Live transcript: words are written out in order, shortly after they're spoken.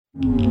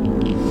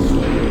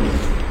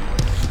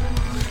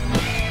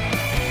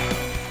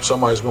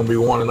Somebody's going to be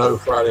 1-0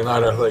 Friday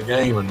night after that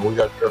game, and we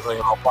got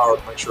everything on fire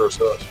to make sure it's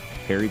us.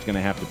 Harry's going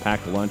to have to pack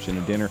a lunch and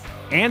a dinner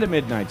and a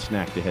midnight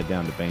snack to head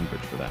down to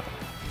Bainbridge for that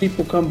one.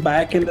 People come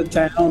back into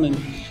town and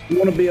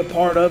want to be a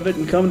part of it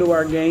and come to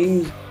our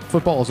games.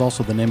 Football is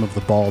also the name of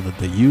the ball that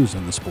they use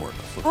in the sport.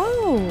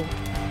 Oh.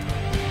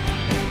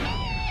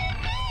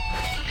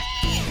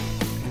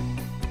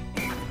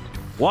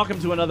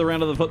 Welcome to another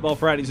round of the Football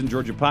Fridays in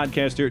Georgia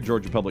podcast here at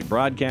Georgia Public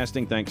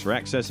Broadcasting. Thanks for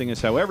accessing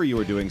us however you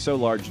are doing so,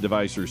 large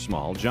device or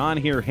small. Jon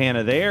here,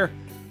 Hannah there.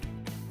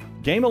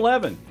 Game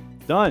 11,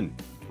 done.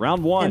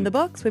 Round 1. In the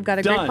books. We've got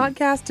a Done. great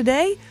podcast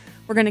today.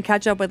 We're going to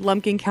catch up with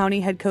Lumpkin County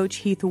head coach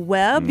Heath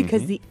Webb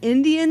because the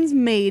Indians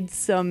made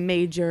some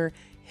major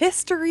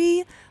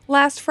history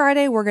last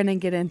Friday. We're going to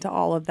get into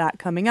all of that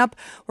coming up.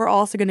 We're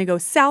also going to go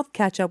south,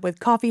 catch up with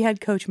Coffee head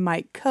coach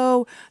Mike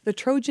Coe. The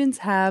Trojans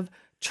have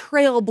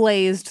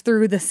trailblazed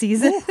through the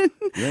season.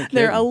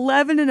 They're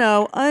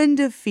 11-0,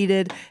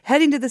 undefeated,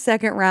 heading to the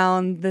second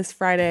round this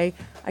Friday.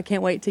 I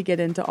can't wait to get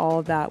into all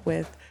of that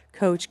with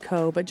Coach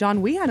Coe. But,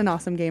 Jon, we had an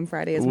awesome game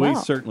Friday as well. We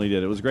certainly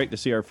did. It was great to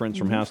see our friends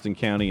from Houston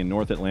County and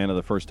North Atlanta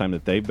the first time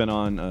that they've been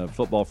on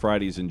Football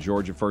Fridays in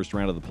Georgia, first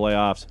round of the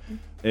playoffs.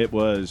 It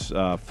was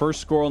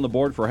first score on the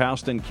board for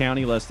Houston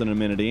County, less than a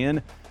minute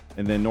in.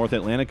 And then North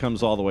Atlanta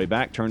comes all the way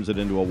back, turns it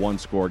into a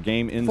one-score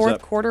game.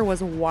 Fourth quarter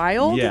was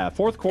wild. Yeah,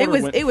 fourth quarter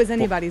It was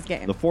anybody's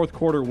game. The fourth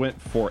quarter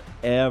went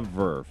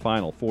forever.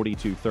 Final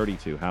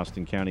 42-32.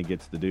 Houston County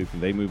gets the Duke,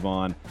 and they move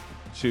on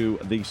to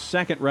the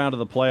second round of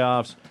the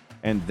playoffs,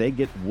 and they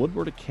get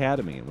Woodward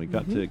Academy. And we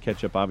got to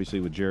catch up, obviously,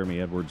 with Jeremy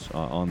Edwards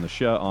on the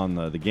show, on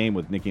the game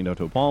with Nikki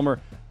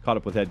Noto-Palmer. Caught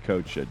up with head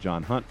coach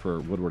John Hunt for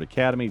Woodward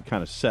Academy.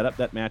 Kind of set up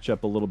that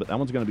matchup a little bit. That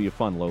one's going to be a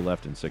fun low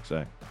left in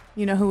 6A.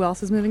 You know who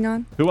else is moving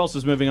on? Who else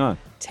is moving on?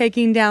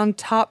 Taking down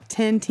top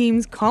 10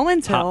 teams,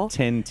 Collinsville. Top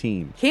 10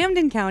 team.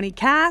 Camden County,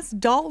 Cass,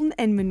 Dalton,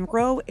 and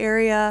Monroe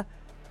area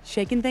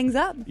shaking things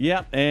up.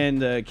 Yeah,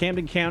 and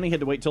Camden County had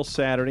to wait till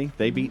Saturday.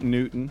 They beat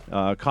Newton.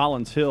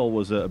 Collins Hill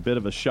was a bit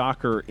of a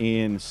shocker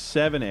in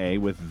 7A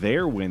with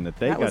their win that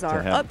they got to have. That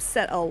was our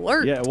upset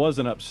alert. Yeah, it was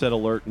an upset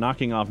alert,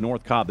 knocking off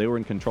North Cobb. They were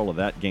in control of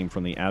that game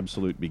from the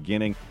absolute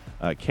beginning.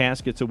 Cass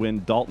gets a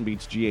win. Dalton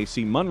beats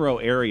GAC. Monroe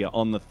area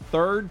on the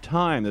third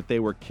time that they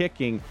were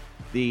kicking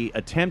the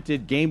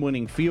attempted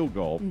game-winning field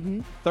goal.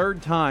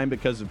 Third time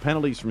because of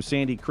penalties from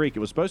Sandy Creek. It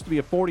was supposed to be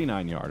a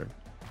 49-yarder.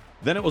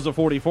 Then it was a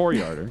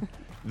 44-yarder.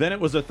 Then it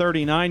was a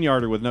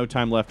 39-yarder with no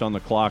time left on the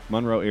clock.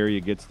 Monroe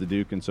area gets the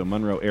Duke, and so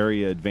Monroe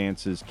area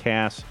advances.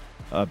 Cass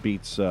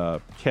beats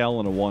Kell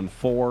in a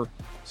 1-4.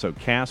 So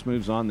Cass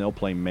moves on. They'll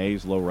play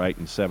Mays, low right,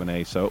 in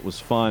 7A. So it was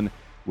fun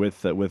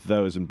with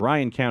those. And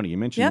Bryan County, you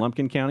mentioned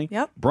Lumpkin County?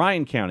 Yep.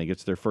 Bryan County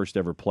gets their first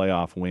ever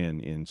playoff win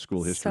in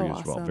school history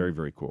as well. Awesome. Very,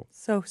 very cool.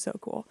 So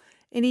cool.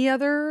 Any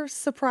other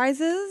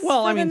surprises?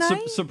 Well, I for mean, the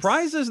night?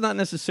 surprises, not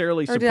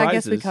necessarily Or surprises. I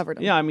guess we covered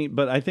them. Yeah, I mean,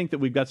 but I think that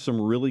we've got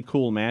some really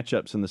cool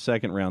matchups in the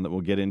second round that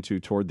we'll get into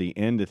toward the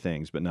end of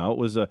things. But no, it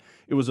was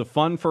a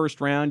fun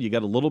first round. You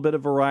got a little bit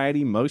of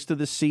variety. Most of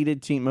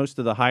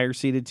the higher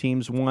seeded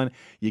teams won.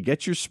 You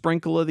get your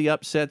sprinkle of the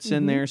upsets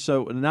in there.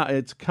 So now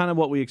it's kind of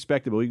what we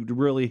expected. But we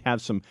really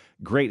have some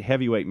great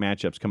heavyweight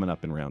matchups coming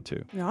up in round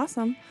 2.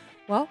 Awesome.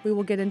 Well, we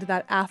will get into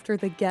that after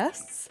the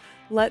guests.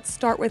 Let's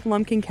start with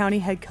Lumpkin County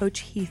head coach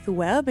Heath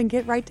Webb and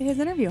get right to his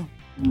interview.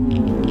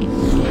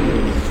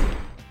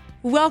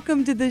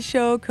 Welcome to the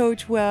show,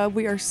 Coach Webb.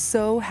 We are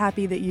so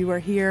happy that you are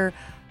here.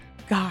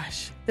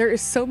 Gosh, there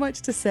is so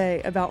much to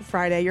say about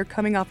Friday. You're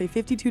coming off a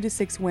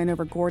 52-6 win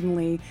over Gordon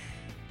Lee.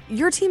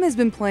 Your team has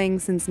been playing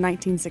since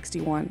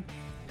 1961.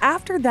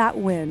 After that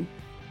win,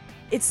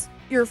 it's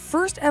your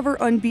first ever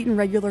unbeaten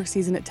regular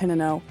season at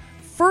 10-0.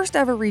 First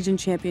ever region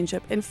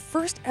championship and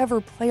first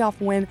ever playoff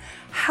win.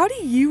 How do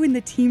you and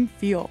the team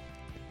feel?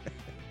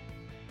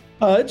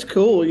 It's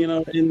cool,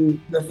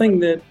 and the thing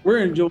that we're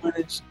enjoying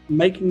is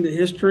making the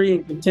history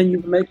and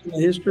continue making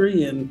the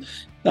history and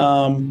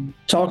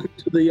talking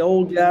to the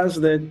old guys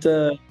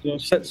that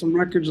set some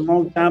records a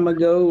long time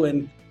ago.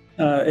 And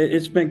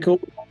it's been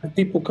cool.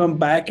 People come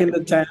back into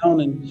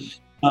town and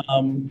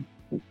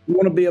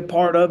want to be a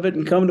part of it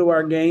and come to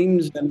our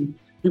games, and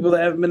people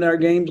that haven't been to our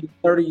games in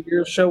 30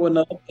 years showing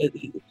up. It's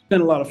been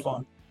a lot of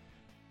fun.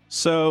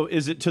 So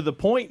is it to the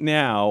point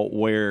now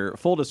where,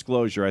 full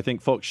disclosure, I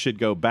think folks should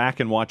go back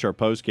and watch our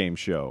post-game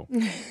show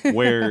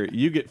where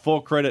you get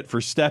full credit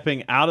for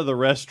stepping out of the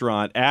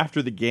restaurant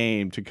after the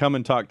game to come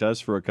and talk to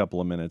us for a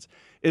couple of minutes.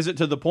 Is it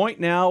to the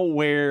point now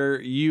where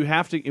you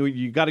got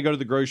to go to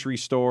the grocery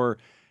store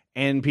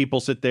and people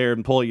sit there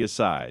and pull you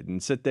aside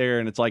and sit there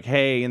and it's like,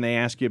 hey, and they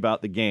ask you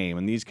about the game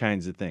and these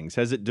kinds of things?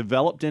 Has it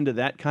developed into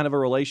that kind of a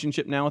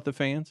relationship now with the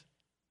fans?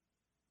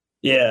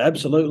 Yeah,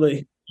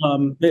 absolutely.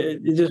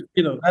 It just,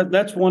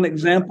 that's one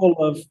example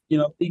of,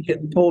 me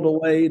getting pulled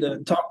away to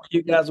talk to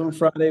you guys on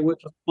Friday,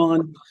 which was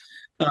fun.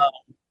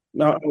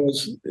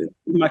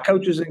 My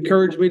coaches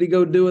encouraged me to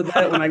go do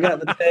that when I got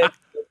the text.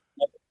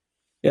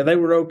 Yeah, they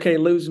were okay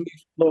losing me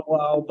for a little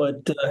while,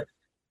 but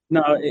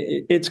No,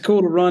 it's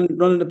cool to run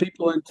into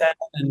people in town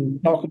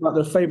and talk about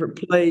their favorite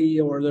play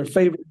or their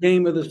favorite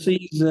game of the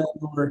season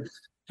or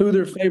who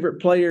their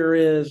favorite player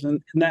is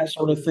and that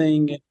sort of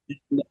thing.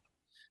 And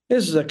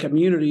this is a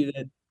community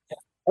that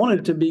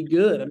wanted to be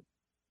good. I mean,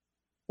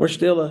 we're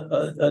still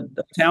a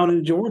town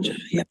in Georgia,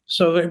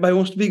 so everybody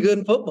wants to be good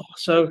in football.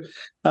 So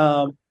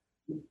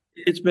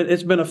it's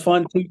been a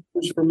fun 2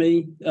 years for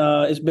me.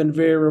 It's been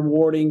very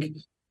rewarding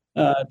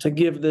to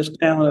give this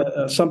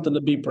town something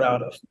to be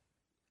proud of.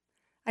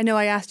 I know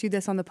I asked you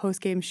this on the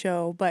post-game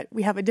show, but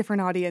we have a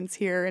different audience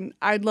here, and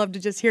I'd love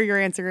to just hear your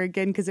answer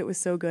again because it was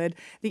so good.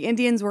 The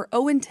Indians were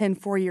 0-10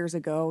 4 years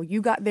ago.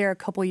 You got there a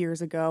couple years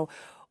ago.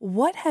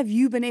 What have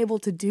you been able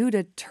to do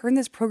to turn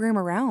this program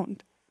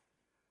around?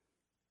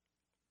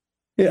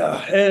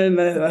 Yeah, and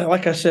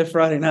like I said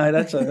Friday night,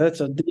 that's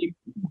a deep,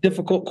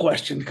 difficult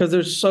question because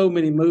there's so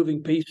many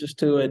moving pieces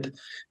to it.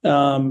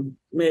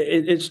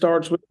 It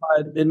starts with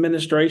my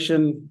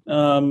administration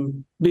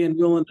being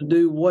willing to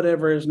do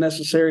whatever is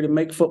necessary to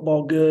make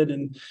football good,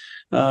 and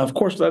of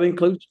course that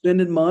includes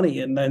spending money,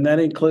 and that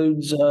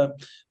includes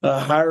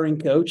hiring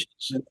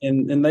coaches,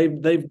 and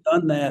they've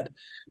done that.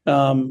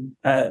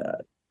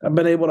 I've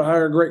been able to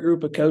hire a great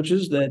group of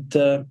coaches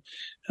that.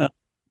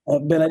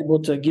 I've been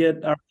able to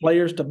get our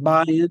players to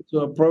buy into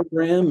a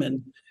program,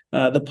 and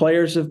the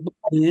players have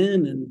bought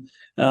in.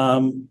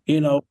 And,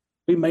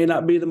 we may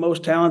not be the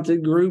most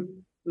talented group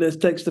that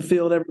takes the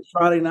field every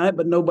Friday night,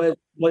 but nobody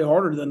play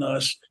harder than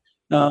us.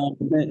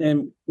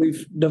 And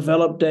we've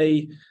developed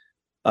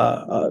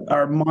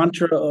our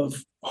mantra of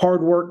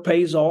hard work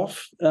pays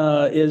off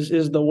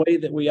is the way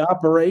that we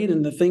operate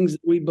and the things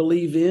that we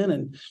believe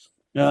in.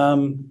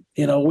 And,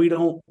 we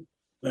don't.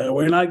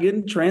 We're not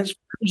getting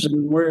transfers,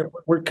 and we're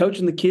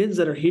coaching the kids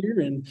that are here,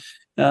 and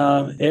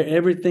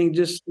everything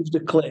just seems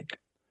to click.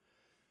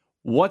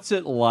 What's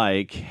it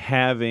like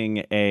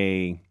having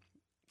a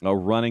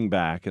running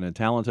back and a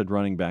talented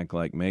running back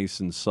like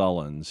Mason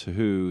Sullins,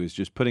 who is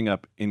just putting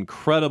up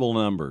incredible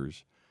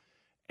numbers,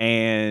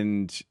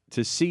 and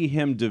to see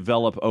him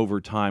develop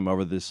over time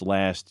over this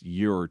last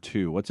year or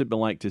two? What's it been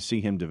like to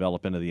see him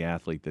develop into the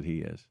athlete that he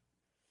is?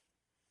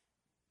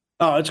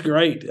 Oh, it's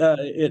great.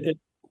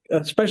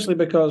 Especially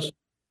because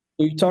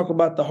you talk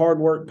about the hard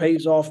work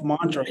pays off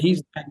mantra.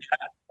 He's that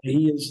guy.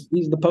 He's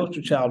the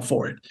poster child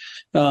for it.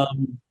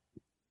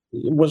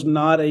 Was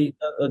not a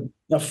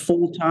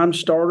full-time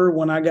starter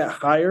when I got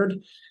hired.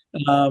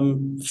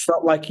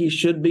 Felt like he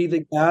should be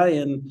the guy,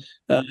 and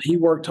he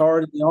worked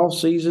hard in the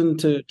offseason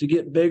to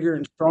get bigger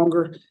and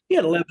stronger. He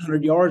had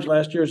 1,100 yards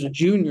last year as a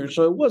junior,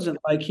 so it wasn't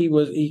like he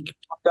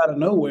popped out of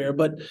nowhere,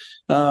 but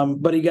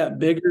he got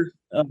bigger,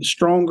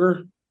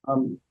 stronger,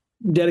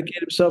 dedicated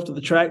himself to the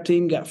track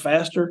team, got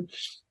faster.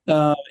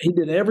 He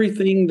did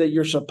everything that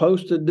you're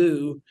supposed to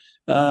do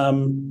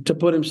to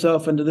put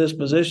himself into this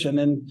position.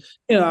 And,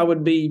 I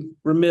would be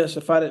remiss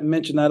if I didn't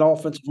mention that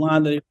offensive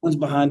line that he runs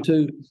behind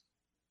too.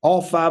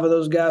 All 5 of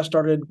those guys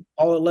started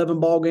all 11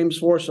 ball games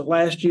for us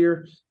last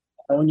year.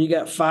 When you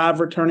got 5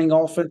 returning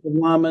offensive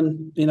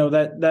linemen,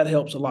 that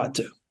helps a lot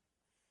too.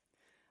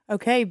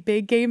 Okay,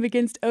 big game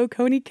against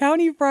Oconee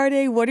County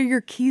Friday. What are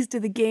your keys to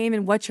the game,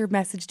 and what's your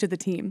message to the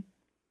team?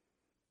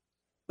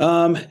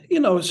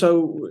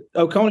 So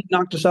Oconee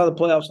knocked us out of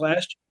the playoffs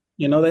last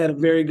year. They had a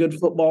very good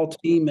football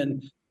team,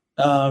 and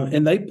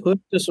they pushed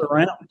us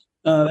around.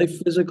 They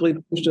physically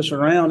pushed us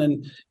around,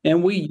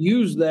 and we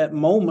used that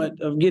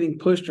moment of getting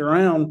pushed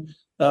around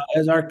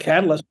as our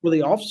catalyst for the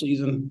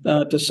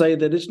offseason to say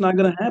that it's not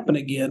going to happen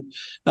again.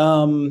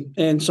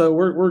 And so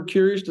we're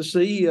curious to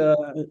see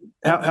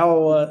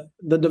how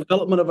the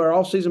development of our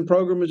offseason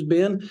program has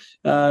been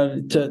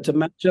to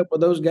match up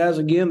with those guys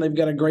again. They've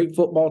got a great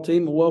football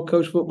team, a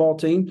well-coached football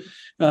team.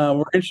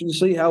 We're interested to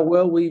see how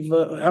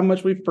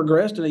much we've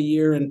progressed in a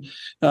year. And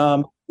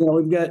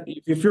we've got,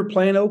 if you're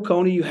playing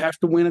Oconee, you have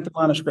to win at the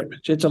line of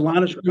scrimmage. It's a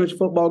line of scrimmage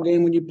football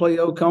game when you play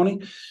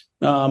Oconee.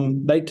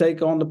 They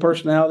take on the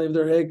personality of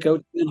their head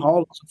coach, Ben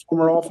Hall, as a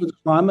former offensive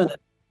lineman.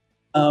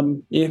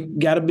 You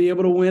got to be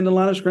able to win the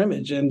line of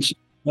scrimmage, and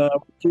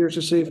curious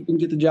to see if we can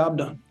get the job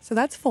done. So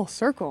that's full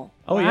circle.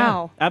 Oh,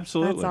 wow. Yeah,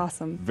 absolutely. That's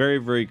awesome. Very,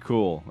 very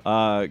cool.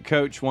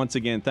 Coach, once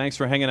again, thanks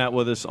for hanging out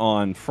with us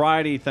on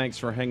Friday. Thanks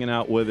for hanging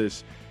out with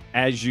us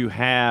as you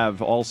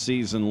have all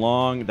season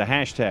long. The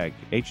hashtag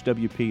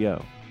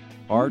HWPO.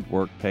 Hard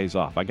work pays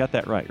off. I got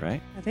that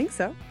right? I think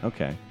so.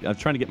 Okay. I'm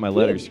trying to get my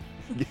letters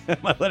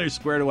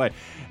squared away.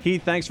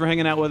 Heath, thanks for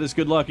hanging out with us.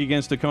 Good luck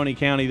against Oconee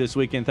County this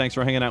weekend. Thanks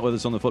for hanging out with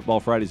us on the Football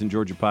Fridays in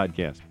Georgia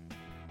podcast.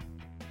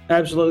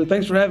 Absolutely.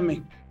 Thanks for having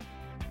me.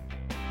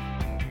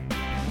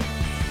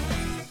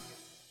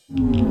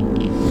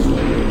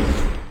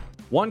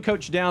 One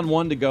coach down,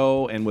 one to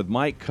go, and with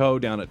Mike Coe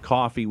down at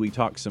Coffee, we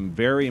talked some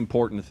very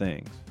important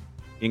things,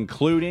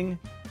 including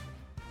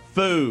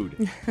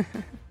food.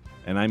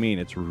 And I mean,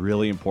 it's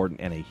really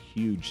important and a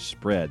huge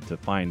spread to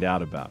find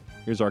out about.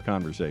 Here's our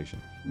conversation.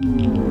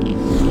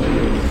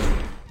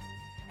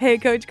 Hey,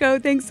 Coach Coe,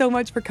 thanks so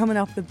much for coming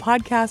off the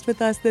podcast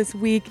with us this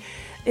week.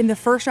 In the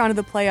first round of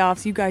the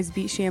playoffs, you guys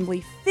beat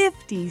Chamblee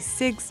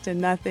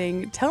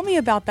 56-0. Tell me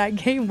about that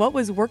game. What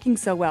was working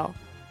so well?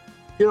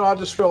 I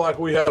just feel like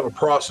we have a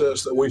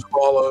process that we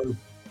follow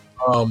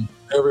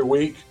every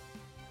week,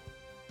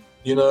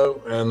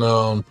 and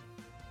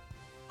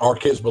our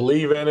kids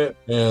believe in it,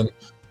 and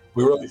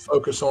we really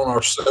focus on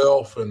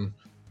ourselves. And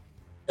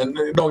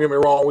don't get me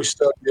wrong, we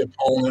study the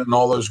opponent and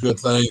all those good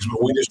things,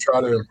 but we just try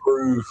to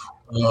improve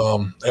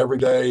every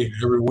day,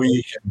 every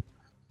week. And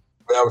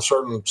we have a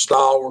certain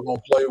style we're going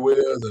to play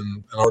with,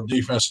 and our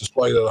defense has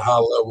played at a high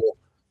level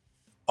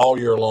all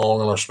year long,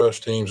 and our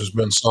special teams has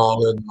been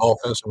solid. And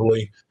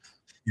offensively,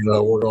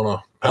 we're going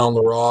to pound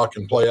the rock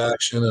and play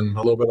action and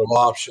a little bit of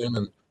option.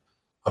 And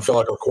I feel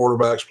like our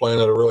quarterback's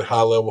playing at a really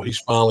high level. He's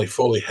finally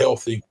fully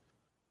healthy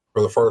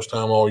for the first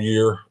time all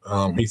year.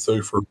 He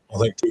threw for, I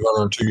think,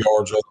 202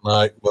 yards the other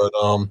night. But,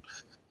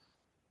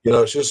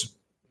 it's just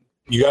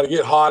you got to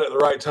get hot at the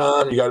right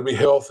time. You got to be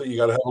healthy. You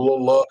got to have a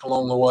little luck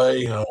along the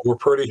way. We're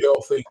pretty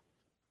healthy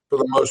for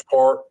the most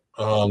part.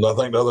 I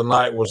think the other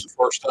night was the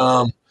first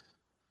time.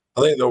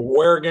 I think the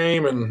Ware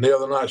game and the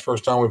other night's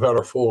first time we've had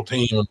our full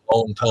team in a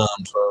long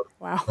time. So,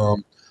 wow.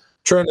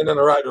 Trending in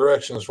the right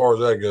direction as far as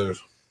that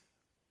goes.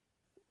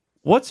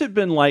 What's it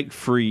been like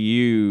for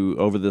you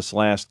over this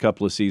last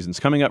couple of seasons,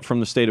 coming up from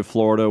the state of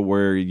Florida,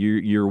 where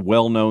you're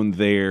well known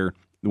there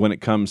when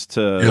it comes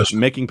to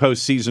making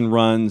postseason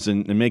runs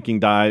and making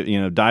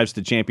dives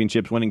to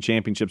championships, winning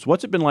championships?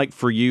 What's it been like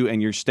for you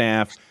and your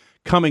staff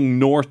coming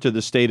north to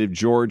the state of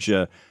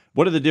Georgia?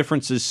 What are the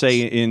differences, say,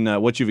 in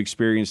what you've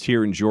experienced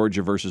here in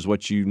Georgia versus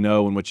what you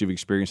know and what you've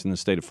experienced in the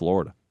state of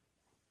Florida?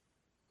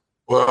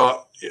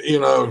 Well,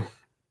 in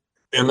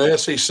the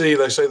SEC,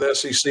 they say the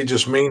SEC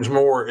just means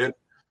more.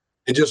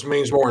 It just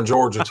means more in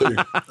Georgia too.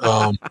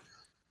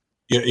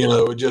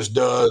 It just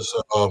does.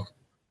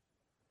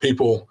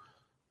 People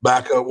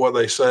back up what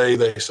they say.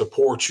 They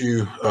support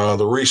you.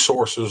 The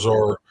resources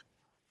are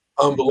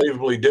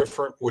unbelievably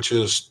different, which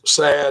is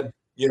sad.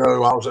 I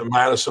was at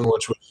Madison,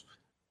 which was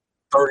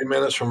 30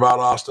 minutes from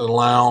Valdosta and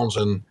Lowndes,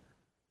 and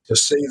to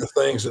see the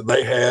things that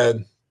they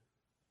had,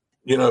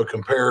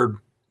 compared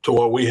to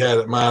what we had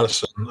at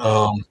Madison,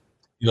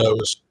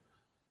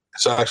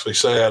 it's actually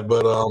sad.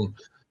 But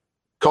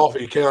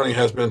Coffee County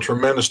has been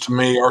tremendous to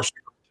me. Our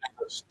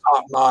superintendent is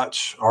top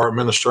notch. Our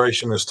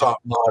administration is top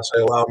notch.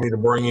 They allowed me to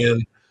bring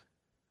in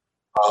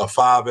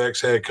 5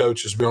 ex-head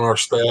coaches to be on our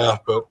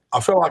staff. But I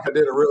feel like I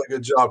did a really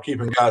good job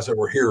keeping guys that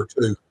were here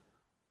too.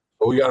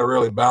 But we got a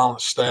really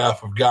balanced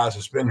staff of guys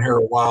that's been here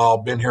a while,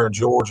 been here in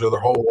Georgia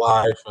their whole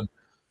life. And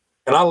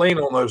I lean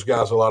on those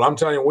guys a lot. I'm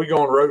telling you, we go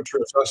on road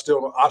trips. I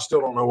still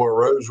don't know what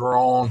roads we're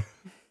on,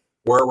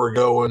 where we're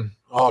going.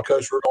 Oh,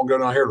 Coach, we're going to go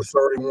down here to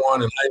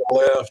 31 and hang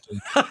left. And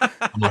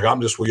I'm like,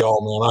 I'm just with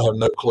y'all, man. I have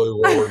no clue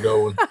where we're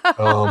going.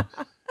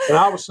 And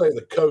I would say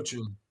the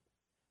coaching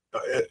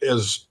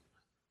is,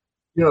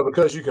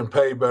 because you can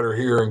pay better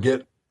here and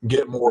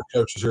get more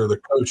coaches here.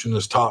 The coaching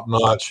is top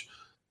notch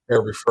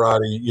every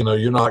Friday.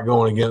 You're not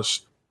going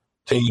against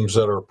teams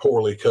that are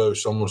poorly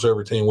coached. Almost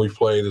every team we've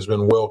played has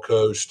been well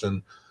coached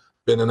and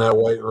been in that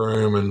weight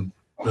room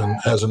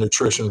and has a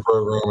nutrition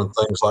program and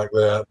things like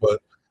that.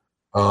 But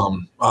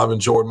I've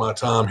enjoyed my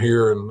time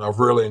here, and I've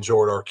really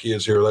enjoyed our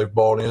kids here. They've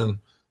bought in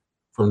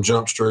from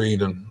Jump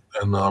Street, and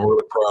I'm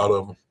really proud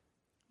of them.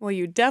 Well,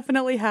 you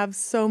definitely have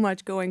so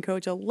much going,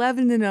 Coach.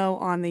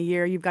 11-0 on the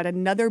year. You've got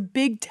another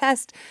big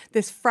test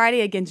this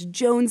Friday against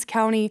Jones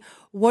County.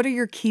 What are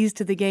your keys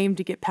to the game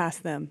to get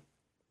past them?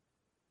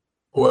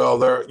 Well,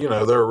 they're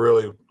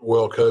really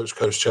well coached.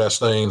 Coach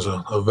Chastain's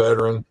a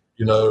veteran,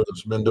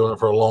 that's been doing it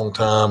for a long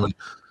time, and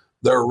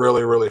they're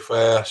really, really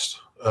fast,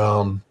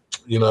 and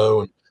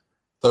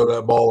throw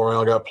that ball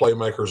around. Got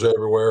playmakers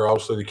everywhere.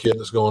 Obviously, the kid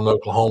that's going to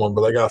Oklahoma,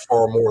 but they got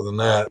far more than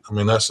that. I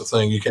mean, that's the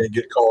thing. You can't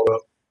get caught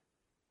up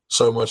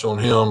so much on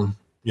him.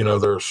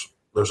 There's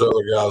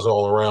other guys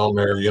all around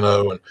there,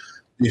 and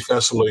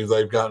defensively,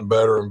 they've gotten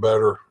better and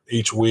better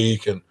each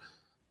week. And,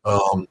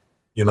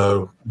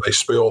 they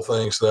spill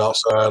things to the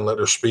outside and let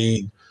their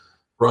speed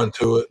run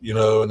to it,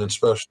 and then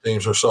special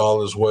teams are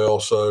solid as well.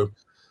 So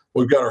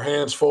we've got our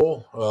hands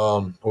full.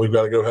 We've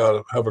got to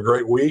go have a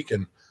great week.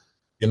 And,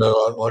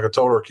 like I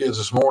told our kids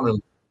this morning,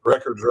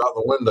 records are out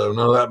the window.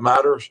 None of that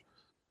matters.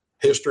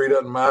 History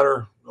doesn't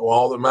matter.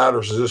 All that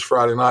matters is this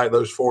Friday night,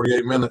 those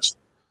 48 minutes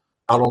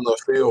out on the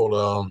field.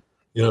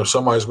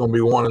 Somebody's going to be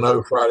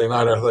 1-0 Friday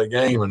night after that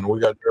game, and we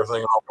got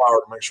everything in our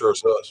power to make sure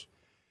it's us.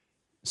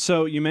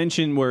 So you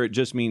mentioned where it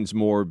just means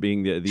more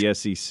being the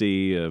SEC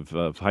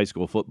of high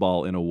school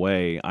football in a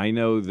way. I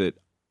know that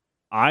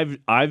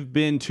I've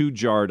been to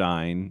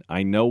Jardine.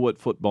 I know what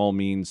football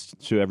means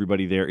to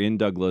everybody there in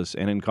Douglas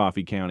and in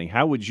Coffee County.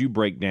 How would you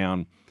break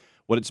down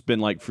what it's been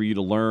like for you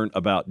to learn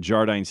about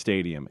Jardine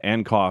Stadium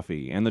and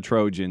Coffee and the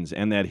Trojans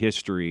and that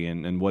history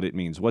and what it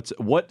means?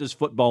 What does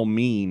football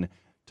mean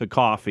to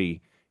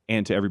Coffee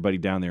and to everybody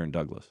down there in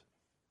Douglas?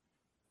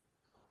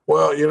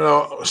 Well,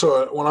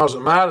 so when I was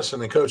at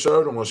Madison and Coach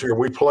Odom was here,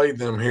 we played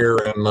them here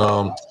in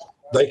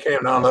they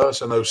came down to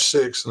us in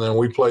 06, and then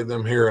we played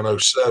them here in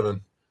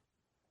 07.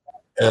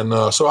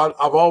 And so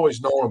I've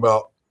always known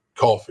about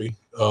coffee,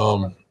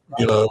 and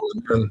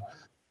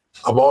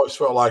I've always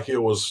felt like it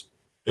was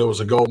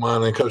a gold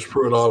mine. And Coach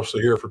Pruitt,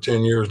 obviously here for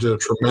 10 years, did a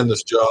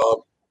tremendous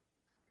job.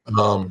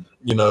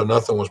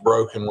 Nothing was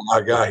broken when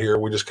I got here.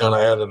 We just kind of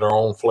added our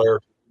own flair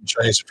and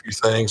changed a few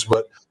things.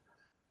 But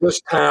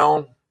this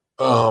town,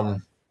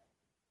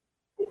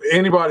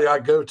 anybody I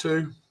go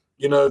to,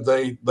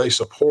 they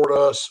support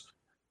us.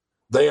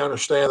 They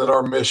understand that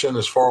our mission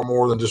is far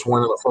more than just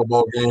winning a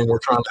football game. We're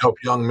trying to help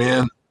young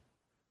men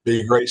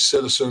be great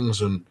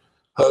citizens and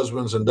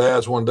husbands and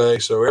dads one day.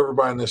 So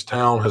everybody in this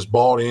town has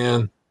bought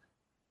in.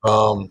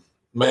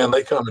 Man,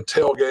 they come and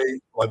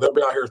tailgate. Like, they'll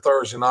be out here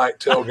Thursday night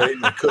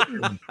tailgating and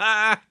cooking.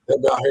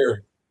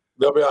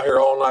 They'll be out here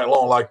all night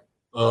long. Like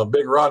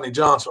Big Rodney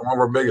Johnson, one of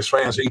our biggest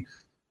fans, he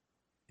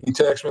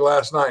texted me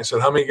last night and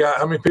said, how many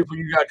people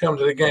you got coming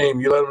to the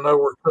game? You let them know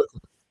we're cooking.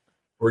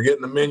 We're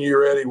getting the menu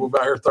ready. We'll be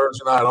out here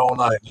Thursday night all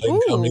night. They can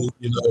come eat,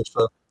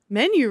 So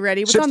menu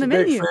ready. What's on the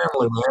menu? It's a big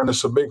family, man.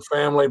 It's a big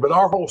family. But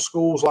our whole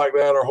school's like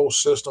that. Our whole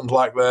system's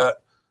like that.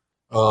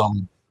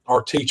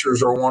 Our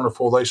teachers are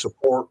wonderful. They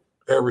support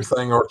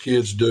everything our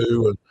kids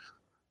do.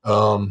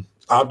 And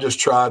I've just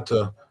tried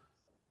to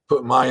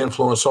put my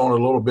influence on it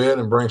a little bit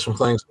and bring some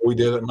things that we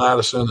did at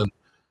Madison and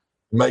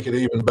make it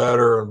even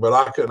better. But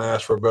I couldn't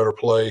ask for a better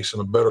place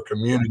and a better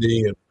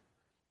community and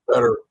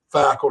better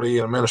faculty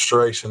and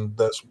administration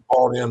that's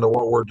bought into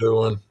what we're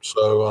doing.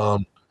 So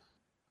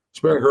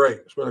it's been great.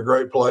 It's been a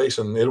great place,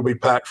 and it'll be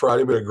packed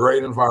Friday. It'll be a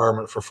great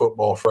environment for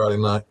football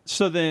Friday night.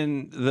 So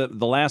then the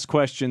last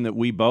question that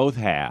we both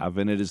have,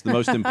 and it is the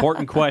most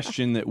important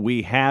question that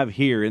we have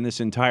here in this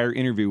entire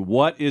interview,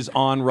 what is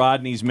on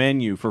Rodney's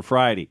menu for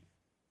Friday?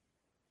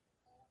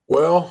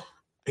 Well,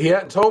 he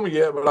hadn't told me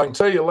yet, but I can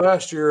tell you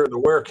last year at the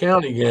Ware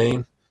County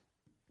game,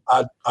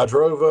 I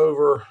drove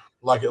over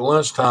like at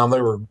lunchtime.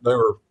 They were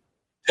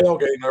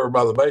tailgating over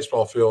by the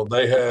baseball field.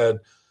 They had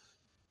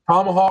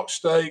tomahawk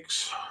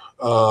steaks,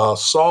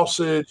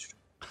 sausage,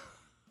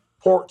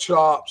 pork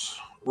chops,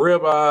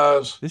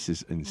 ribeyes. This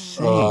is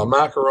insane.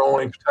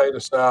 Macaroni, potato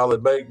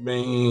salad, baked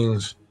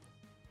beans,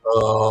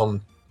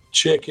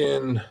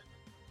 chicken.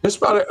 Just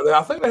about it.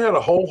 I think they had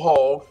a whole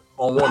hog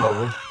on one of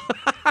them.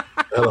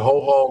 Had a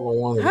whole hog on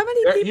one of them. How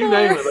many people you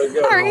name it,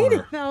 they got are it on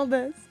eating there. all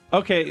this?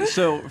 Okay,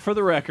 so for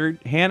the record,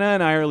 Hannah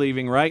and I are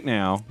leaving right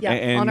now. Yeah,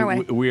 and on our way.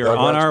 We are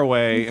on our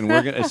way, and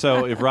we're gonna.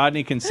 So if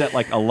Rodney can set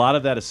like a lot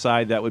of that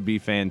aside, that would be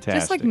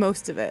fantastic. Just like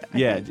most of it.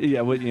 Yeah.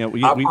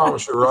 I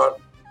promise you,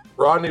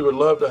 Rodney would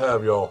love to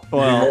have y'all. You'd be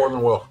more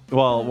than welcome.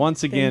 Well,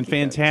 once again, Thank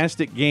you, Coach.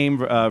 fantastic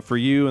game for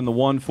you and the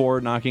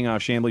 1-4 knocking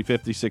off Chamblee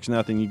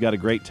 56-0. You've got a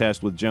great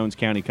test with Jones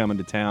County coming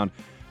to town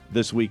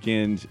this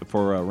weekend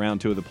for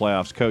round 2 of the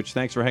playoffs. Coach,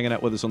 thanks for hanging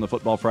out with us on the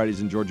Football Fridays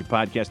in Georgia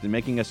podcast and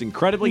making us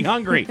incredibly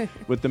hungry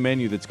with the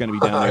menu that's going to be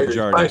down there at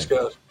Jardine. Thanks,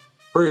 guys.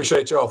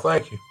 Appreciate y'all.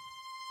 Thank you.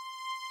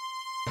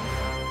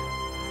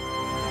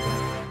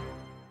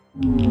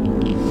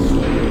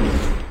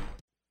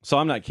 So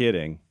I'm not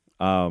kidding.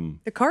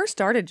 The car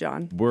started,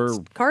 John. We're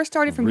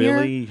started from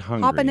really here,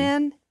 hungry. hopping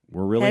in.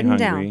 We're really heading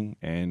hungry,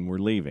 and we're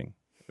leaving.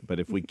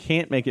 But if we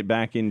can't make it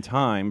back in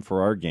time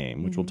for our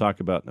game, which we'll talk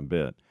about in a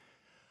bit,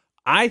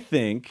 I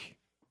think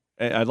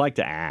I'd like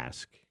to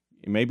ask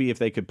maybe if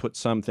they could put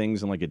some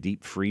things in like a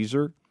deep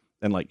freezer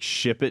and like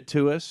ship it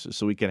to us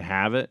so we could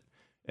have it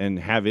and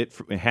have it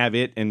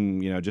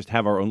and just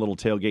have our own little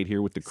tailgate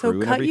here with the crew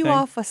and everything. So cut you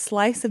off a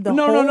slice of the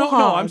no, whole no.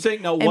 hog I'm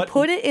saying no. and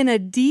put it in a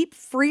deep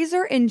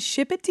freezer and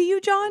ship it to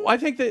you, John? I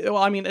think that. Well,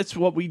 I mean, it's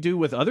what we do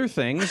with other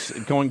things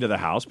going to the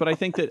house. But I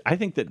think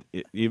that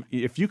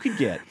if you could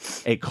get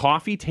a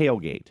coffee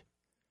tailgate,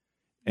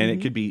 and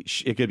it could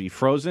be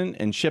frozen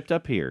and shipped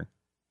up here.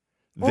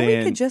 Or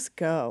we could just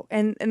go.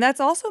 And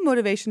that's also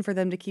motivation for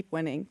them to keep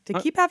winning, to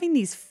keep having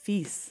these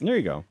feasts. There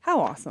you go.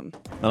 How awesome.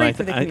 And Great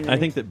for the community. I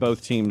think that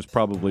both teams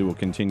probably will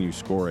continue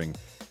scoring,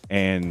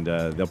 and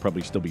they'll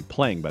probably still be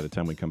playing by the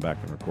time we come back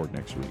and record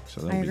next week.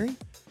 So I agree.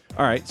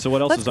 All right, so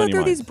what else Let's is go on your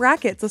through mind? these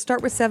brackets. Let's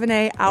start with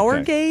 7A. Our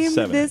Okay, game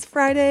 7A. this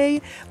Friday,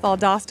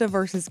 Valdosta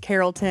versus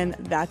Carrollton.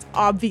 That's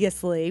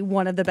obviously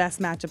one of the best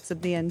matchups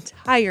of the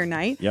entire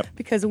night. Yep.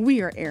 Because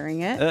we are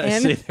airing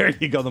it. See, there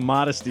you go. The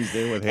modesty's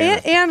there with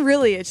Hannah. And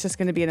really, it's just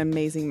going to be an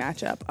amazing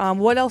matchup.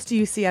 What else do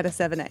you see out of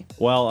 7A?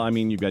 Well, I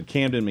mean, you've got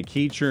Camden,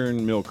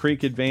 McEachern, Mill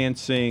Creek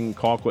advancing,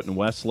 Colquitt and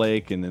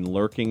Westlake, and then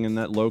lurking in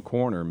that low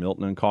corner,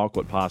 Milton and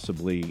Colquitt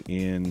possibly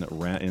in the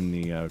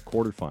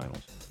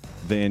quarterfinals.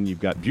 Then you've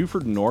got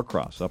Buford and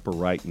Norcross, upper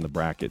right in the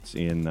brackets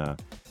in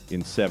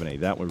 7A.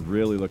 That one,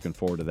 really looking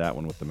forward to that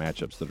one with the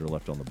matchups that are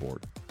left on the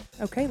board.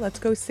 Okay, let's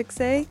go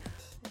 6A.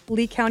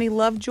 Lee County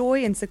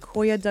Lovejoy and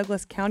Sequoia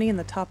Douglas County in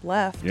the top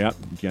left. Yep,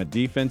 you got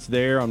defense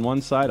there on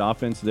one side,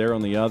 offense there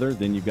on the other.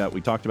 Then we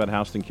talked about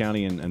Houston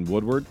County and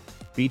Woodward.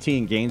 BT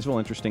and Gainesville,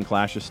 interesting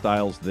clash of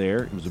styles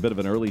there. It was a bit of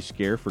an early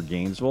scare for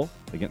Gainesville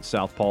against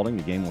South Paulding.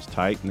 The game was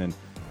tight, and then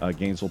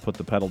Gainesville put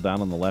the pedal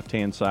down on the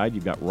left-hand side.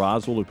 You've got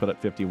Roswell, who put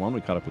up 51.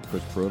 We caught up with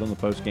Chris Pruitt on the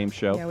post-game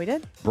show. Yeah, we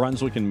did.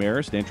 Brunswick and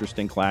Marist,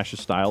 interesting clash of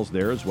styles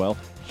there as well.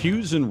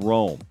 Hughes and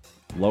Rome,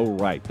 low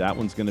right. That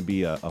one's going to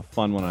be a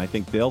fun one. I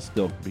think they'll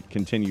still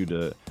continue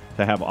to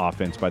have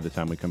offense by the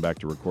time we come back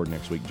to record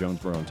next week.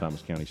 Jonesboro and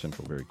Thomas County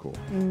Central, very cool.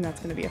 That's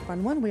going to be a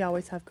fun one. We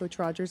always have Coach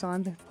Rogers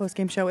on the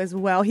post-game show as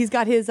well. He's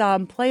got his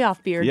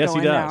playoff beard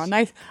going now.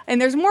 Nice. And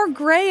there's more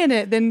gray in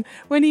it than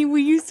when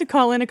we used to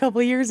call in a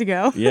couple of years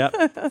ago.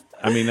 Yep.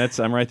 I mean,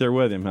 I'm right there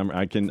with him.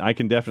 I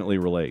can definitely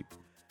relate.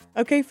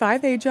 Okay,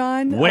 5A,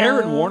 John.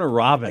 Where at Warner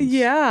Robins?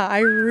 Yeah, I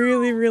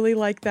really, really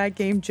like that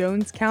game.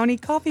 Jones County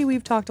Coffee,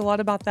 we've talked a lot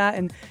about that.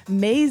 And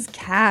Mays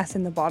Cass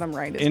in the bottom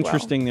right as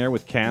Interesting there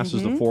with Cass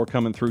as the 4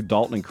 coming through.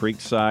 Dalton and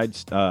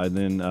Creekside.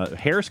 Then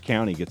Harris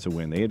County gets a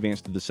win. They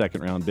advanced to the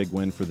second round. Big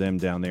win for them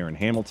down there in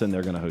Hamilton.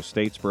 They're going to host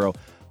Statesboro.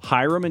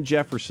 Hiram and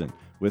Jefferson.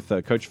 With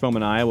Coach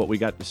Fomenaya, what we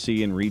got to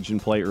see in region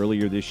play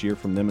earlier this year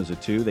from them as a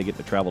 2, they get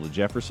to travel to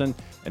Jefferson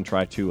and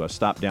try to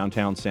stop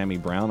downtown Sammy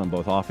Brown on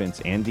both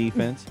offense and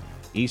defense.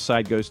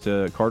 Eastside goes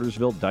to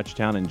Cartersville,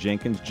 Dutchtown, and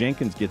Jenkins.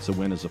 Jenkins gets a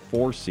win as a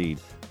 4 seed,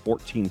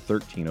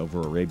 14-13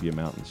 over Arabia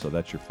Mountain. So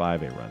that's your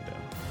 5A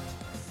rundown.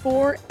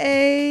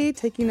 4A,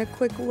 taking a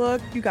quick look.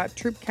 You got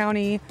Troup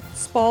County,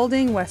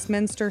 Spalding,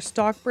 Westminster,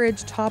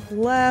 Stockbridge, top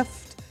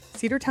left.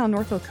 Cedartown,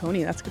 North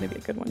Oconee. That's going to be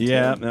a good one,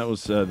 Yeah, too. that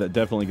was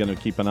definitely going to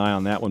keep an eye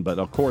on that one. But,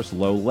 of course,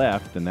 low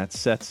left, and that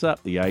sets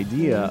up the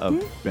idea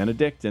of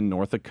Benedictine,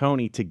 North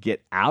Oconee to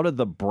get out of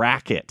the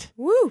bracket.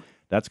 Woo!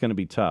 That's going to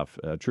be tough.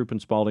 Troup and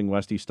Spalding,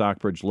 Westy,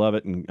 Stockbridge,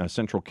 Lovett, and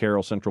Central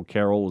Carroll. Central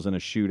Carroll was in a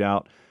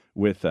shootout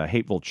with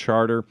Hateville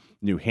Charter.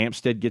 New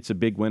Hampstead gets a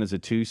big win as a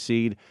 2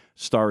 seed.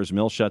 Stars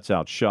Mill shuts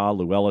out Shaw,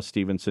 Luella,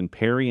 Stevenson,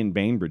 Perry, and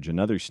Bainbridge.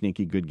 Another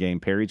sneaky good game.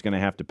 Perry's going to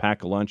have to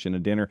pack a lunch and a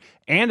dinner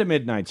and a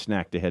midnight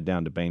snack to head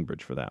down to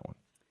Bainbridge for that one.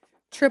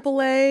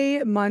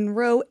 AAA,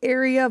 Monroe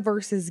area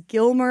versus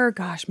Gilmer.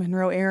 Gosh,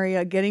 Monroe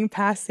area getting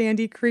past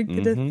Sandy Creek,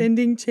 the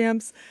defending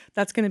champs.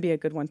 That's going to be a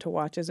good one to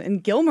watch.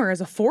 And Gilmer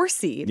is a 4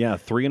 seed. Yeah,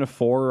 3 and a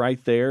 4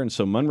 right there. And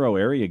so Monroe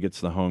area gets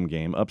the home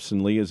game.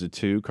 Upson Lee is a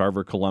 2.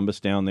 Carver Columbus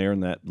down there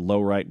in that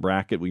low right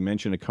bracket. We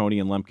mentioned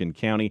Oconee and Lumpkin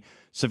County.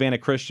 Savannah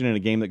Christian in a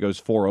game that goes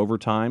 4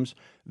 overtimes.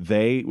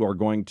 They are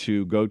going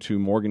to go to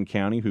Morgan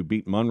County, who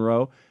beat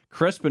Monroe.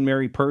 Crisp and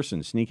Mary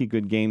Person, sneaky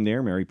good game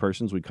there. Mary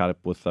Persons, we caught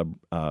up with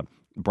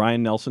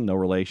Brian Nelson, no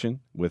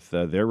relation, with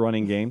their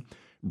running game.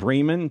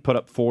 Bremen put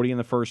up 40 in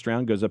the first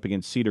round, goes up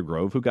against Cedar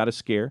Grove, who got a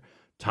scare.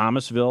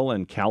 Thomasville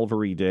and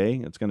Calvary Day,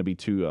 it's going to be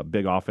 2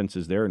 big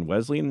offenses there. And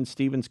Wesleyan and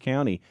Stevens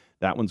County,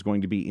 that one's going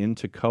to be in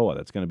Toccoa.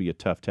 That's going to be a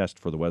tough test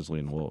for the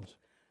Wesleyan Wolves.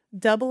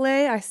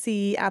 AA, I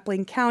see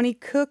Appling County,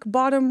 Cook,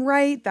 bottom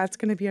right. That's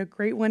going to be a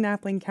great one.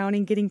 Appling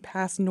County getting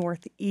past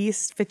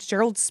Northeast.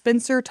 Fitzgerald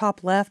Spencer,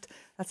 top left.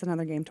 That's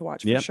another game to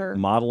watch for sure.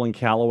 Model and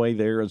Callaway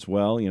there as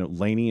well. You know,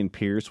 Laney and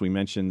Pierce. We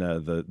mentioned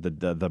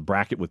the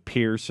bracket with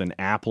Pierce and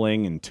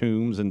Appling and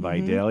Toombs and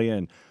Vidalia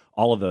and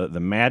all of the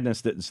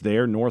madness that's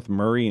there. North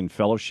Murray and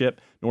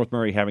Fellowship. North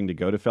Murray having to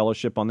go to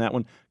Fellowship on that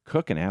one.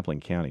 Cook and Appling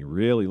County.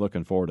 Really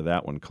looking forward to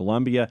that one.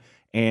 Columbia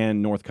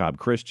and North Cobb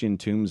Christian,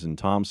 Toombs and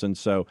Thompson.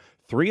 So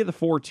 3 of the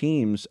 4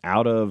 teams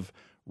out of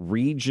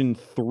Region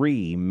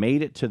 3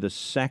 made it to the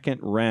second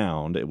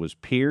round. It was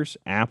Pierce,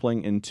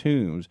 Appling, and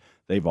Toombs.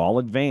 They've all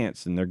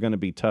advanced, and they're going to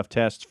be tough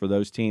tests for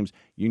those teams.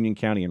 Union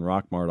County and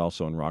Rockmart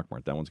also in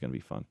Rockmart. That one's going to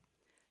be fun.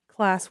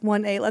 Class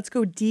 1A. Let's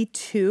go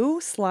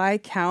D2. Sly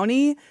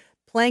County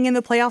playing in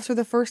the playoffs for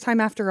the first time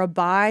after a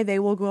bye. They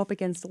will go up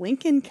against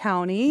Lincoln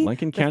County.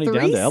 Lincoln County down to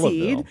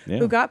Ellaville. Yeah.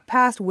 Who got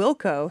past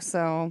Wilco.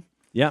 So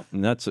yeah,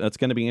 and that's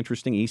going to be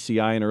interesting.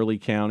 ECI in Early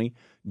County.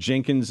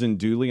 Jenkins and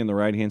Dooley on the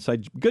right-hand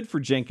side. Good for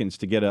Jenkins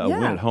to get a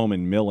win at home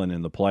in Millen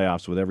in the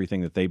playoffs with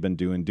everything that they've been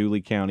doing.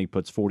 Dooley County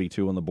puts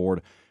 42 on the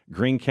board.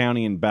 Greene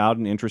County and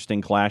Bowden, interesting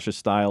clash of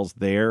styles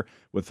there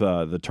with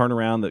the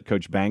turnaround that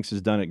Coach Banks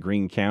has done at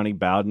Greene County.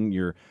 Bowden,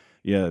 they're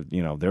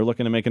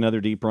looking to make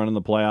another deep run in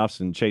the playoffs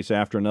and chase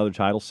after another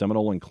title.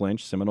 Seminole and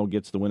clinch. Seminole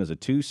gets the win as a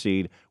 2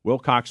 seed.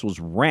 Wilcox was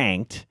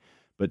ranked,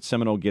 but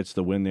Seminole gets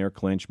the win there,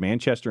 clinch.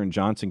 Manchester and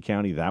Johnson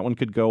County, that one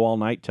could go all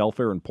night.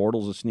 Telfair and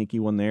Portal's a sneaky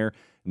one there.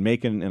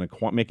 Macon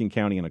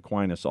County and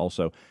Aquinas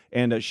also.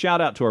 And a shout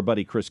out to our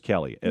buddy Chris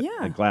Kelly at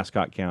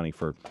Glasscock County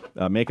for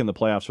making the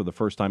playoffs for the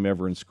first time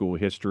ever in school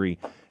history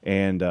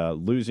and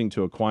losing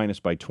to Aquinas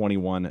by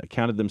 21.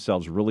 Accounted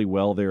themselves really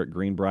well there at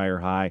Greenbrier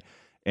High.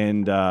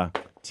 And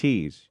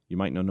tease, you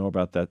might know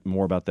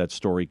more about that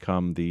story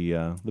come the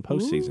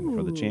postseason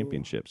for the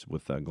championships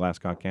with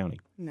Glasscock County.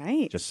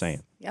 Nice. Just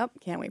saying. Yep.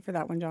 Can't wait for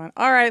that one, John.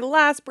 All right.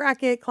 Last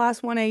bracket,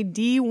 Class 1A,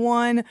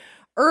 D1.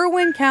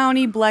 Irwin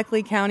County,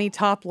 Bleckley County,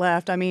 top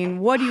left. I mean,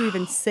 what do you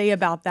even say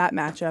about that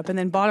matchup? And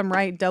then bottom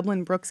right,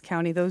 Dublin, Brooks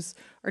County. Those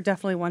are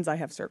definitely ones I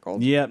have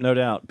circled. Yeah, no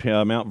doubt.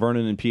 Mount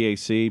Vernon and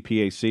PAC.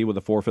 PAC with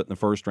a forfeit in the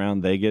first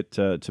round. They get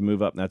to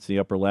move up, and that's the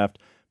upper left.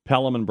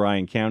 Pelham and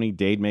Bryan County.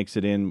 Dade makes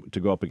it in to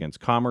go up against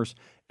Commerce.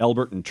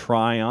 Elbert and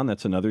Tryon,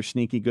 that's another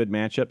sneaky good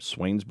matchup.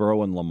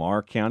 Swainsboro and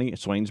Lamar County.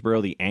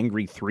 Swainsboro, the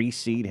angry 3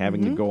 seed,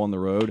 having to go on the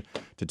road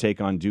to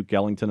take on Duke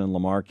Ellington and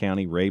Lamar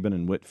County, Rabun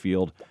and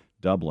Whitfield,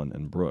 Dublin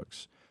and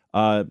Brooks.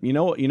 You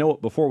know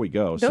what? Before we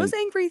go, those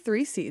angry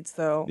 3 seeds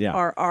though Yeah.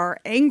 are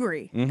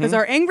angry because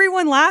our angry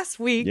one last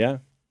week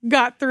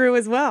got through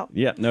as well.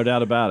 Yeah, no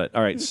doubt about it.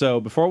 All right, so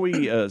before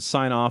we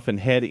sign off and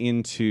head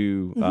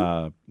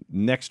into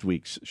next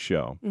week's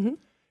show,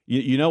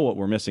 you know what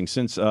we're missing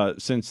since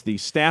the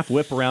staff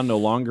whip around no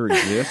longer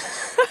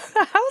exists.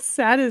 How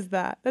sad is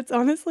that? That's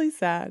honestly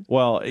sad.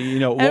 Well,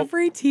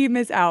 every team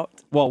is out.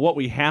 Well, what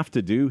we have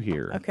to do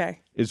here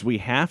is we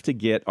have to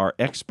get our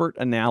expert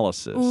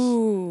analysis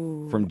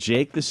from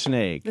Jake the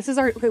Snake. This is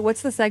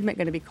what's the segment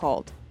going to be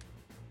called?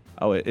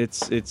 Oh,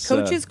 it's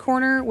Coach's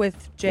Corner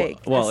with Jake.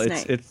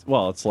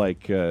 It's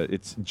like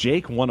it's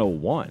Jake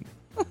 101.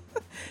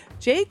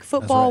 Jake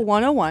Football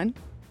 101.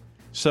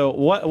 So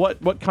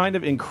what kind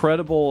of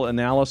incredible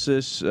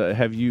analysis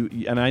have you?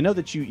 And I know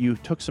that you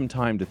took some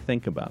time to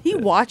think about. He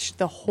watched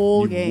the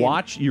whole game.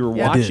 You're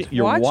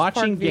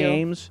watching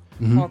games.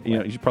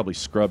 You probably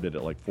scrubbed it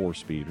at like 4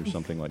 speed or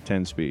something like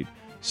 10 speed.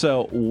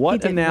 So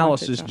what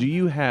analysis do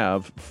you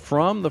have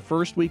from the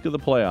first week of the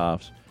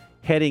playoffs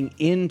heading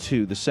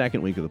into the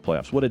second week of the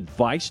playoffs? What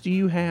advice do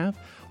you have?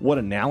 What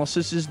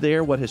analysis is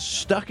there? What has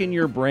stuck in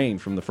your brain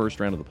from the first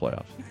round of the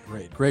playoffs?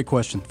 Great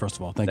question, first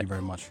of all. Thank you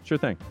very much. Sure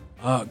thing.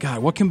 God,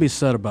 what can be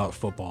said about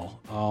football?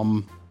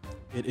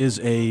 It is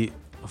a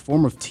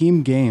form of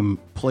team game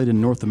played in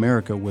North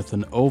America with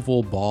an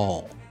oval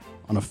ball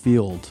on a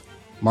field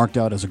marked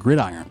out as a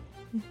gridiron.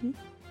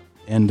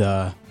 And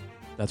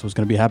that's what's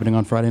going to be happening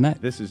on Friday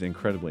night. This is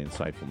incredibly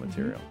insightful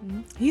material.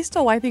 He's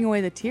still wiping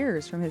away the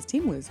tears from his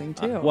team losing,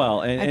 too.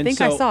 I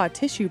think I saw a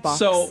tissue box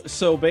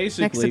so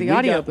basically, next to the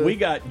audio booth. We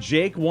got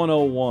Jake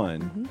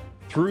 101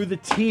 through the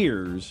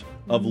tears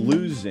of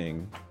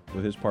losing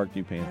with his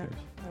Parkview Panthers.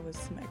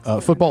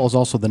 Football is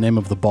also the name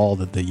of the ball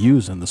that they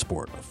use in the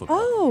sport of football.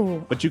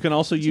 Oh. But you can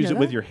also use it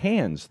with your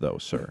hands, though,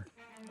 sir.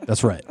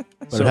 That's right.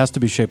 But it has to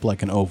be shaped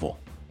like an oval.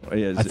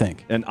 I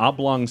think an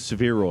oblong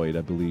spheroid,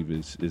 I believe,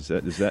 is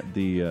that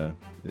the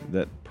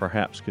that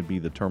perhaps could be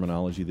the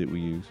terminology that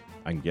we use.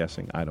 I'm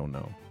guessing. I don't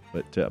know,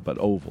 but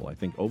oval. I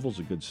think oval's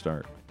a good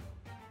start.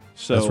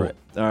 So, that's right.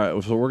 All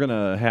right. So we're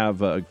gonna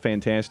have a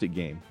fantastic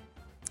game.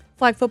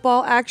 Flag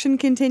football action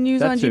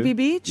continues on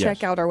GPB. Yes.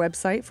 Check out our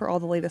website for all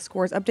the latest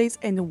scores, updates,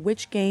 and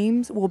which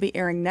games will be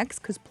airing next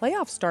because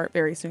playoffs start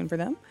very soon for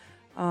them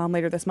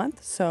later this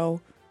month. So.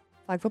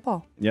 Flag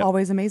football. Yep.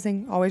 Always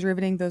amazing. Always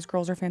riveting. Those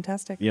girls are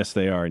fantastic. Yes,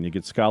 they are. And you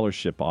get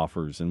scholarship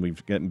offers. And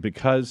we've gotten,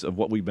 because of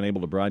what we've been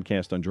able to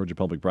broadcast on Georgia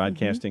Public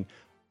Broadcasting,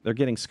 they're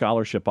getting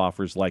scholarship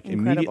offers like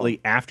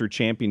immediately after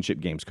championship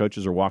games.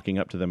 Coaches are walking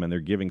up to them and they're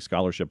giving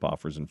scholarship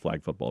offers in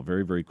flag football.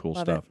 Very, very cool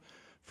stuff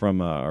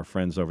from our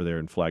friends over there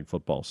in flag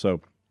football.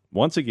 So,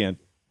 once again,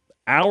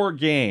 our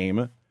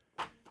game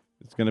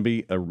is going to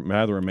be a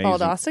rather amazing.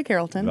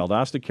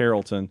 Valdosta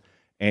Carrollton.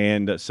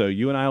 And so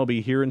you and I will be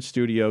here in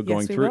studio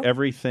going through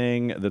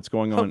everything that's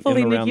going on in and around the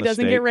state. Hopefully Nikki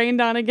doesn't get rained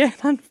on again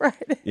on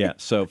Friday. Yeah,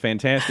 so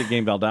fantastic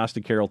game.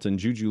 Valdosta Carrollton.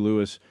 JuJu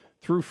Lewis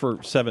threw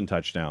for 7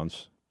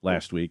 touchdowns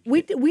last week.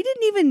 We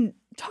didn't even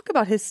talk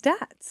about his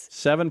stats.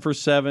 7 for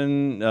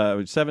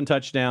 7, 7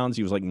 touchdowns.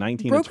 He was like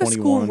 19 Broke to 21.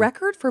 a school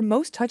record for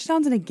most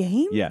touchdowns in a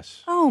game?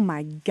 Yes. Oh,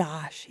 my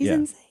gosh. He's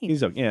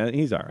insane.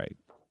 He's all right.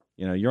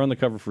 You're on the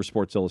cover for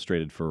Sports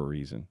Illustrated for a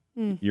reason.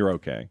 You're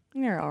okay.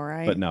 You're all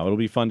right. But no, it'll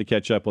be fun to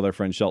catch up with our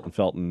friend Shelton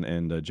Felton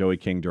and Joey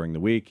King during the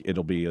week.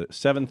 It'll be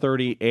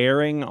 7:30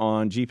 airing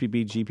on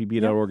GPB,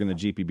 gpb.org, and the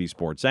GPB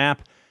Sports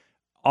app.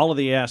 All of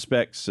the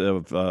aspects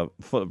of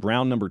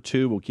round number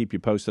 2, we'll keep you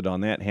posted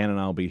on that. Hannah and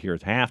I will be here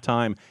at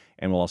halftime,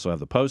 and we'll also have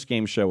the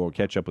post-game show where we'll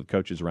catch up with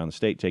coaches around the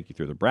state, take you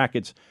through the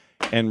brackets,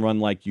 and run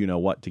like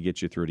you-know-what to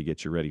get you through, to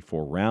get you ready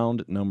for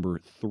round number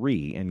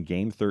 3 and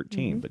game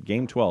 13. But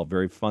game 12,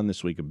 very fun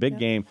this week. A big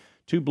game.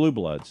 2 Blue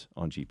Bloods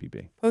on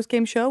GPB.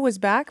 Post-game show was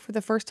back for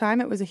the first time.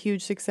 It was a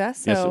huge success.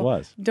 So yes, it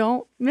was.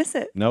 Don't miss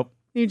it. Nope.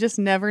 You just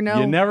never know.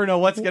 You never know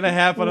what's going to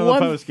happen on the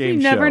post-game show.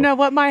 You never know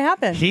what might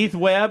happen. Heath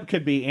Webb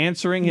could be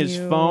answering his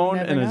phone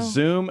in a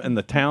Zoom in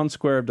the town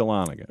square of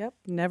Dahlonega. Yep.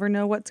 Never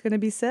know what's going to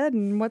be said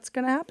and what's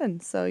going to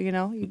happen. So, you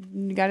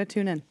got to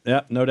tune in.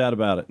 Yep, no doubt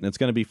about it. And it's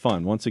going to be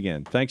fun. Once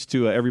again, thanks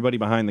to everybody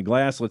behind the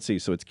glass. Let's see.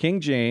 So it's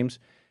King James.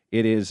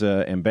 It is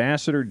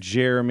Ambassador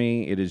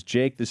Jeremy. It is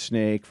Jake the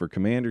Snake for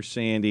Commander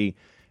Sandy.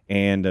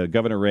 And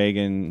Governor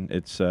Reagan,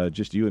 it's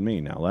just you and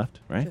me now left,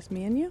 right? Just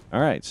me and you.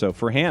 All right. So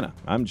for Hannah,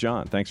 I'm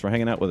John. Thanks for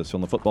hanging out with us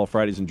on the Football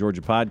Fridays in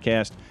Georgia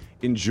podcast.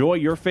 Enjoy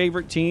your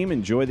favorite team.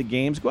 Enjoy the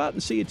games. Go out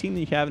and see a team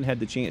that you haven't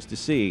had the chance to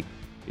see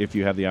if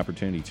you have the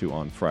opportunity to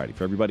on Friday.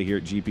 For everybody here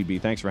at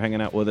GPB, thanks for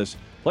hanging out with us.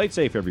 Play it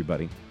safe,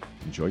 everybody.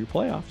 Enjoy your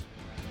playoffs.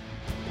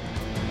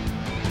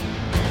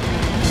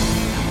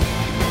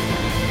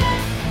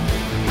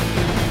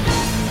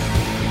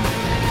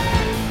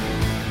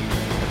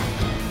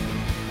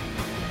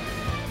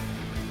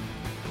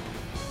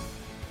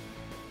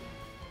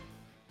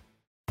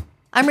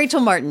 I'm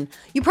Rachel Martin.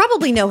 You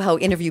probably know how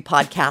interview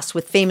podcasts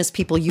with famous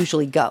people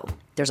usually go.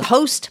 There's a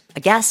host, a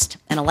guest,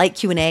 and a light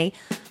Q&A.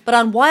 But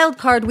on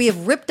Wildcard, we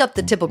have ripped up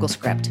the typical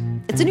script.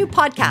 It's a new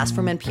podcast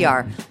from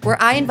NPR where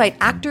I invite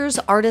actors,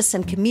 artists,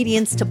 and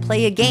comedians to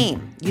play a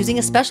game using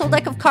a special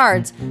deck of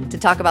cards to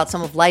talk about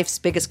some of life's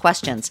biggest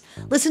questions.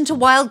 Listen to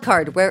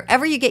Wildcard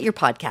wherever you get your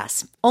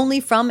podcasts,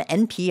 only from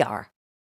NPR.